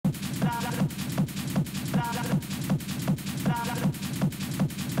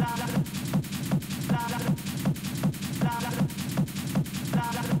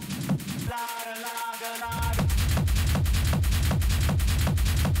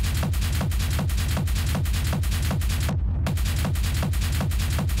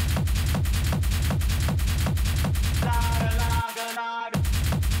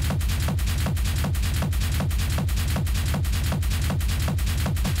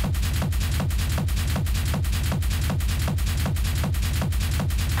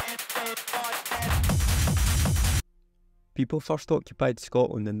People first occupied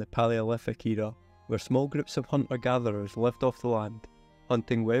Scotland in the Paleolithic era, where small groups of hunter-gatherers lived off the land,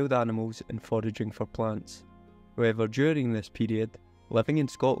 hunting wild animals and foraging for plants. However, during this period, living in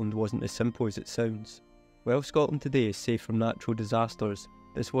Scotland wasn't as simple as it sounds. While Scotland today is safe from natural disasters,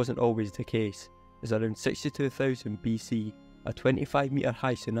 this wasn't always the case, as around 62,000 BC, a 25-metre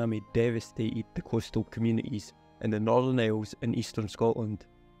high tsunami devastated the coastal communities in the Northern Isles in eastern Scotland.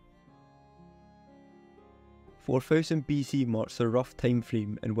 4000 BC marks the rough time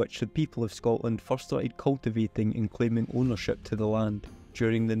frame in which the people of Scotland first started cultivating and claiming ownership to the land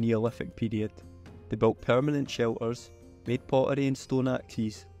during the Neolithic period. They built permanent shelters, made pottery and stone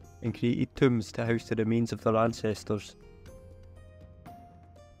axes, and created tombs to house the remains of their ancestors.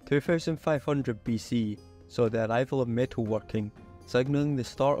 2500 BC saw the arrival of metalworking, signalling the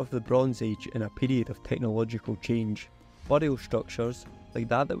start of the Bronze Age in a period of technological change. Burial structures, like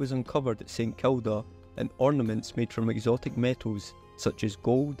that was uncovered at St Kilda, and ornaments made from exotic metals such as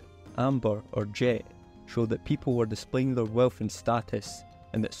gold, amber or jet show that people were displaying their wealth and status,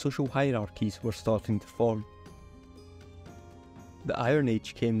 and that social hierarchies were starting to form. The Iron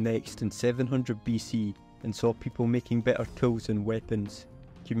Age came next in 700 BC and saw people making better tools and weapons.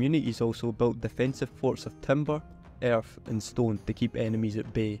 Communities also built defensive forts of timber, earth and stone to keep enemies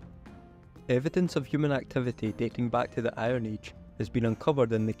at bay. Evidence of human activity dating back to the Iron Age has been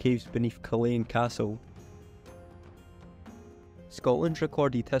uncovered in the caves beneath Callanish Castle. Scotland's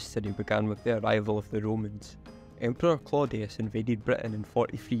recorded history began with the arrival of the Romans. Emperor Claudius invaded Britain in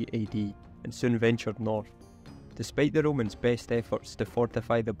 43 AD and soon ventured north. Despite the Romans' best efforts to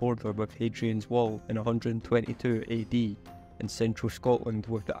fortify the border with Hadrian's Wall in 122 AD and central Scotland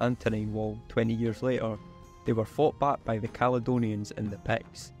with the Antonine Wall 20 years later, they were fought back by the Caledonians and the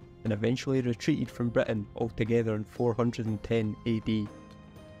Picts, and eventually retreated from Britain altogether in 410 AD.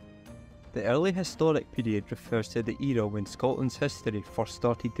 The early historic period refers to the era when Scotland's history first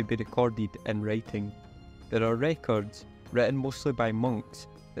started to be recorded in writing. There are records, written mostly by monks,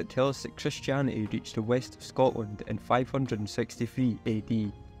 that tell us that Christianity reached the west of Scotland in 563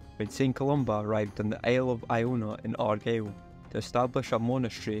 AD, when St Columba arrived on the Isle of Iona in Argyll to establish a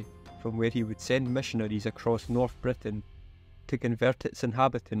monastery from where he would send missionaries across North Britain to convert its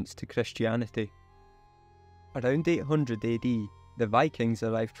inhabitants to Christianity. Around 800 AD, the Vikings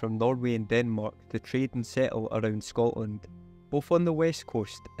arrived from Norway and Denmark to trade and settle around Scotland, both on the west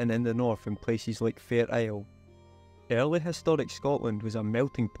coast and in the north in places like Fair Isle. Early historic Scotland was a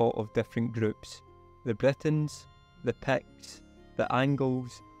melting pot of different groups: the Britons, the Picts, the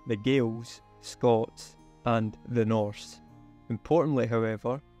Angles, the Gaels, Scots, and the Norse. Importantly,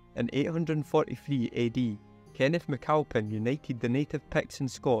 however, in 843 AD, Kenneth MacAlpin united the native Picts and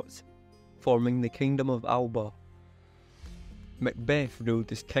Scots, forming the Kingdom of Alba. Macbeth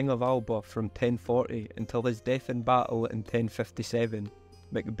ruled as King of Alba from 1040 until his death in battle in 1057.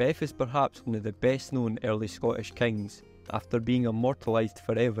 Macbeth is perhaps one of the best known early Scottish kings, after being immortalised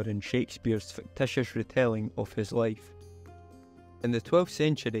forever in Shakespeare's fictitious retelling of his life. In the 12th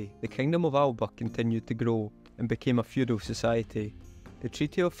century, the Kingdom of Alba continued to grow and became a feudal society. The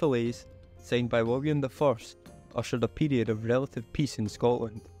Treaty of Falaise, signed by William I, ushered a period of relative peace in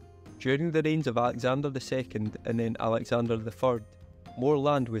Scotland. During the reigns of Alexander II and then Alexander III, more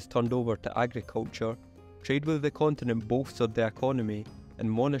land was turned over to agriculture, trade with the continent bolstered the economy, and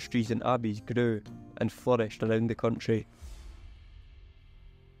monasteries and abbeys grew and flourished around the country.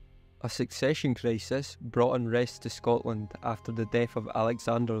 A succession crisis brought unrest to Scotland after the death of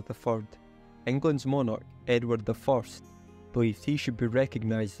Alexander III. England's monarch, Edward I, believed he should be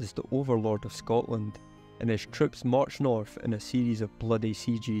recognised as the overlord of Scotland, and his troops marched north in a series of bloody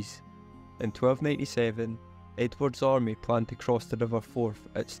sieges. In 1297, Edward's army planned to cross the River Forth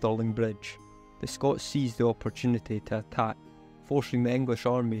at Stirling Bridge. The Scots seized the opportunity to attack, forcing the English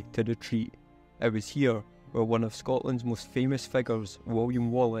army to retreat. It was here where one of Scotland's most famous figures,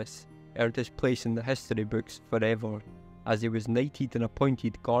 William Wallace, earned his place in the history books forever, as he was knighted and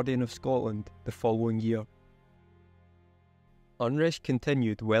appointed Guardian of Scotland the following year. Unrest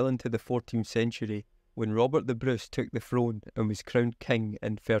continued well into the 14th century, when Robert the Bruce took the throne and was crowned king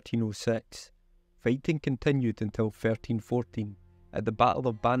in 1306. Fighting continued until 1314, at the Battle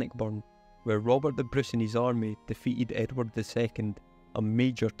of Bannockburn, where Robert the Bruce and his army defeated Edward II, a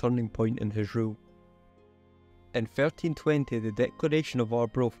major turning point in his rule. In 1320, the Declaration of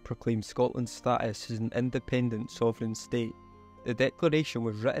Arbroath proclaimed Scotland's status as an independent sovereign state. The declaration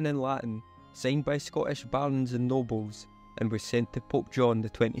was written in Latin, signed by Scottish barons and nobles, and was sent to Pope John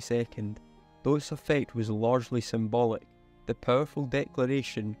XXII. Though its effect was largely symbolic, the powerful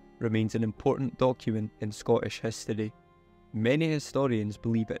declaration remains an important document in Scottish history. Many historians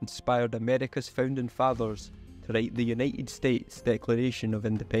believe it inspired America's founding fathers to write the United States Declaration of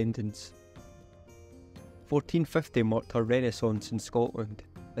Independence. 1450 marked a renaissance in Scotland,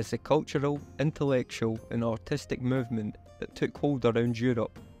 as the cultural, intellectual and artistic movement that took hold around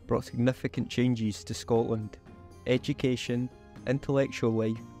Europe brought significant changes to Scotland. Education, intellectual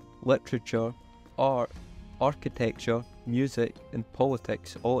life, literature, art, architecture, music and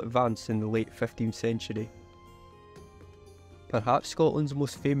politics all advanced in the late 15th century. Perhaps Scotland's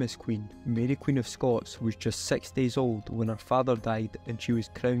most famous queen, Mary Queen of Scots, was just 6 days old when her father died and she was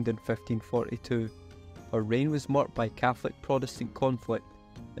crowned in 1542. Her reign was marked by Catholic-Protestant conflict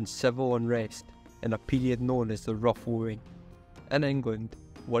and civil unrest in a period known as the Rough Wooing. In England,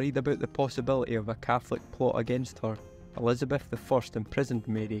 worried about the possibility of a Catholic plot against her, Elizabeth I imprisoned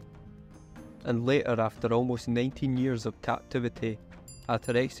Mary, and later, after almost 19 years of captivity, had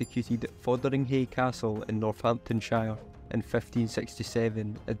her executed at Fotheringhay Castle in Northamptonshire in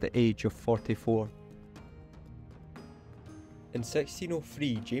 1567 at the age of 44. In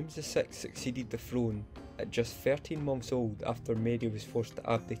 1603, James VI succeeded the throne at just 13 months old after Mary was forced to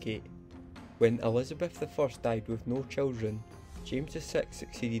abdicate. When Elizabeth I died with no children, James VI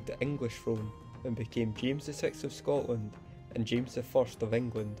succeeded the English throne and became James VI of Scotland and James I of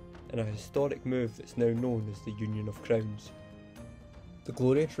England, in a historic move that's now known as the Union of Crowns. The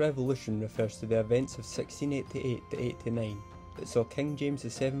Glorious Revolution refers to the events of 1688 to 89 that saw King James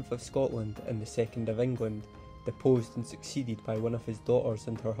VII of Scotland and II of England deposed and succeeded by one of his daughters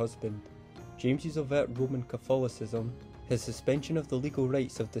and her husband. James's overt Roman Catholicism, his suspension of the legal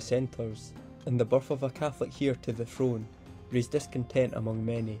rights of dissenters, and the birth of a Catholic heir to the throne raised discontent among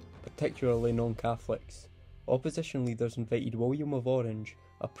many, particularly non-Catholics. Opposition leaders invited William of Orange,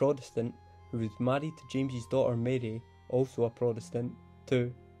 a Protestant who was married to James's daughter Mary, also a Protestant,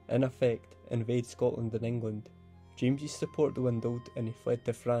 to, in effect, invade Scotland and England. James's support dwindled and he fled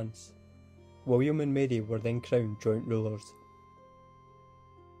to France. William and Mary were then crowned joint rulers.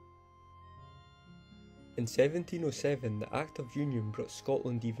 In 1707, the Act of Union brought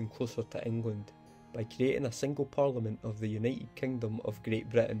Scotland even closer to England by creating a single parliament of the United Kingdom of Great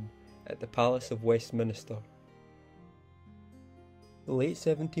Britain at the Palace of Westminster. The late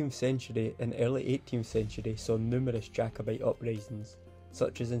 17th century and early 18th century saw numerous Jacobite uprisings,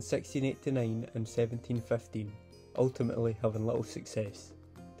 such as in 1689 and 1715, ultimately having little success.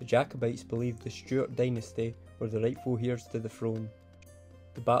 The Jacobites believed the Stuart dynasty were the rightful heirs to the throne.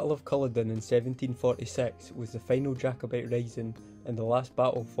 The Battle of Culloden in 1746 was the final Jacobite rising and the last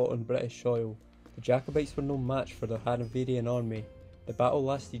battle fought on British soil. The Jacobites were no match for the Hanoverian army. The battle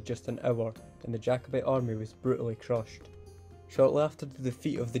lasted just an hour and the Jacobite army was brutally crushed. Shortly after the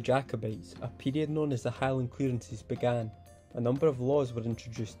defeat of the Jacobites, a period known as the Highland Clearances began. A number of laws were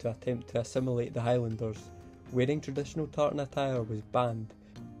introduced to attempt to assimilate the Highlanders. Wearing traditional tartan attire was banned,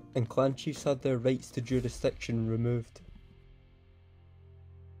 and clan chiefs had their rights to jurisdiction removed.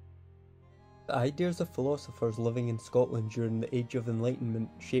 The ideas of philosophers living in Scotland during the Age of Enlightenment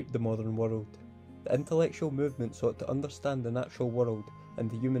shaped the modern world. The intellectual movement sought to understand the natural world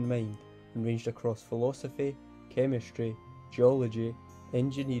and the human mind, and ranged across philosophy, chemistry, geology,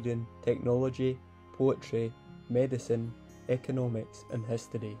 engineering, technology, poetry, medicine, economics and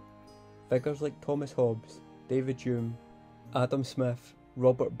history. Figures like Thomas Hobbes, David Hume, Adam Smith,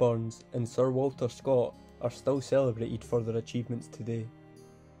 Robert Burns and Sir Walter Scott are still celebrated for their achievements today.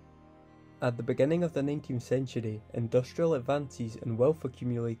 At the beginning of the 19th century, industrial advances and wealth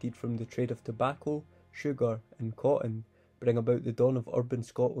accumulated from the trade of tobacco, sugar and cotton bring about the dawn of urban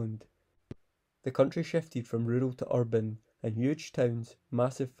Scotland. The country shifted from rural to urban, and huge towns,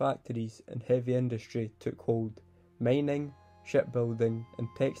 massive factories and heavy industry took hold. Mining, shipbuilding and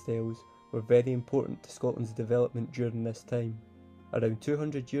textiles were very important to Scotland's development during this time. Around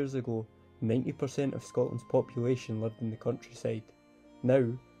 200 years ago, 90% of Scotland's population lived in the countryside. Now,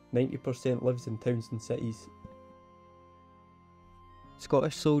 90% lives in towns and cities.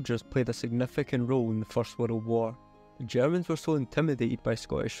 Scottish soldiers played a significant role in the First World War. The Germans were so intimidated by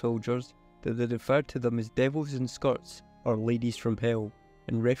Scottish soldiers that they referred to them as devils in skirts or ladies from hell,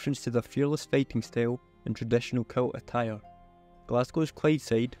 in reference to their fearless fighting style and traditional kilt attire. Glasgow's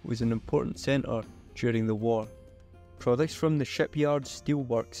Clydeside was an important centre during the war. Products from the shipyards,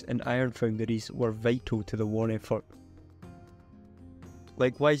 steelworks and iron foundries were vital to the war effort.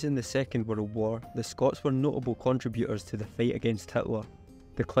 Likewise in the Second World War, the Scots were notable contributors to the fight against Hitler.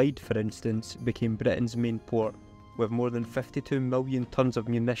 The Clyde, for instance, became Britain's main port, with more than 52 million tons of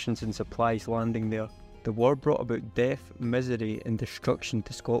munitions and supplies landing there. The war brought about death, misery and destruction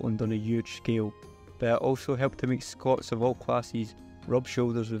to Scotland on a huge scale, but it also helped to make Scots of all classes rub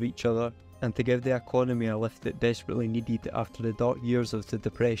shoulders with each other and to give the economy a lift it desperately needed after the dark years of the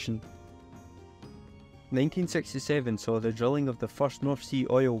Depression. 1967 saw the drilling of the first North Sea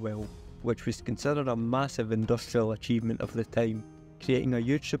oil well, which was considered a massive industrial achievement of the time, creating a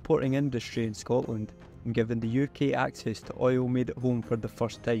huge supporting industry in Scotland and giving the UK access to oil made at home for the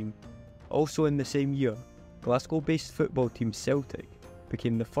first time. Also in the same year, Glasgow-based football team Celtic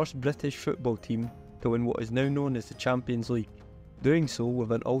became the first British football team to win what is now known as the Champions League, doing so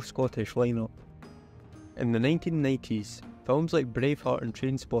with an all-Scottish lineup. In the 1990s, films like Braveheart and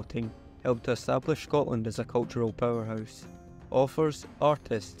Trainspotting helped to establish Scotland as a cultural powerhouse. Authors,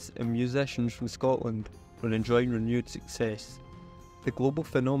 artists and musicians from Scotland were enjoying renewed success. The global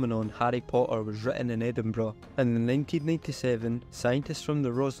phenomenon Harry Potter was written in Edinburgh, and in 1997, scientists from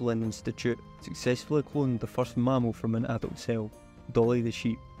the Roslin Institute successfully cloned the first mammal from an adult cell, Dolly the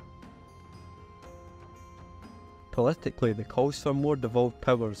sheep. Politically, the calls for more devolved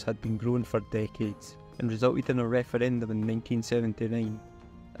powers had been growing for decades, and resulted in a referendum in 1979.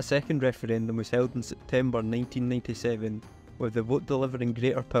 A second referendum was held in September 1997, with the vote delivering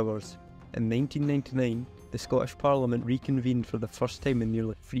greater powers. In 1999, the Scottish Parliament reconvened for the first time in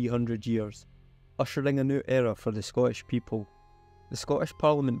nearly 300 years, ushering a new era for the Scottish people. The Scottish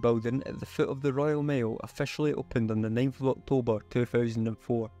Parliament building at the foot of the Royal Mile officially opened on the 9th of October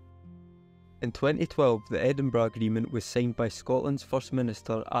 2004. In 2012, the Edinburgh Agreement was signed by Scotland's First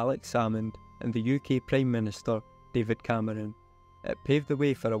Minister Alex Salmond and the UK Prime Minister David Cameron. It paved the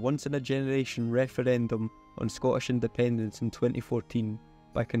way for a once-in-a-generation referendum on Scottish independence in 2014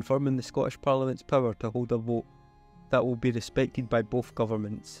 by confirming the Scottish Parliament's power to hold a vote that will be respected by both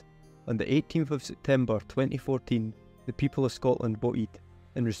governments. On the 18th of September 2014, the people of Scotland voted.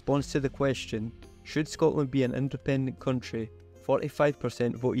 In response to the question, should Scotland be an independent country,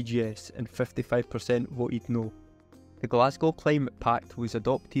 45% voted yes and 55% voted no. The Glasgow Climate Pact was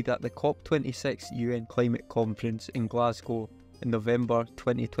adopted at the COP26 UN Climate Conference in Glasgow in November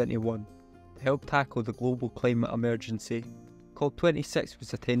 2021 to help tackle the global climate emergency. COP26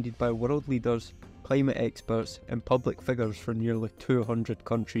 was attended by world leaders, climate experts and public figures from nearly 200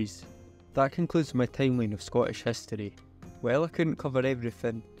 countries. That concludes my timeline of Scottish history. While I couldn't cover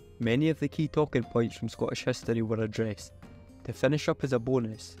everything, many of the key talking points from Scottish history were addressed. To finish up as a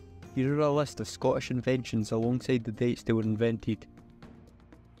bonus, here are a list of Scottish inventions alongside the dates they were invented.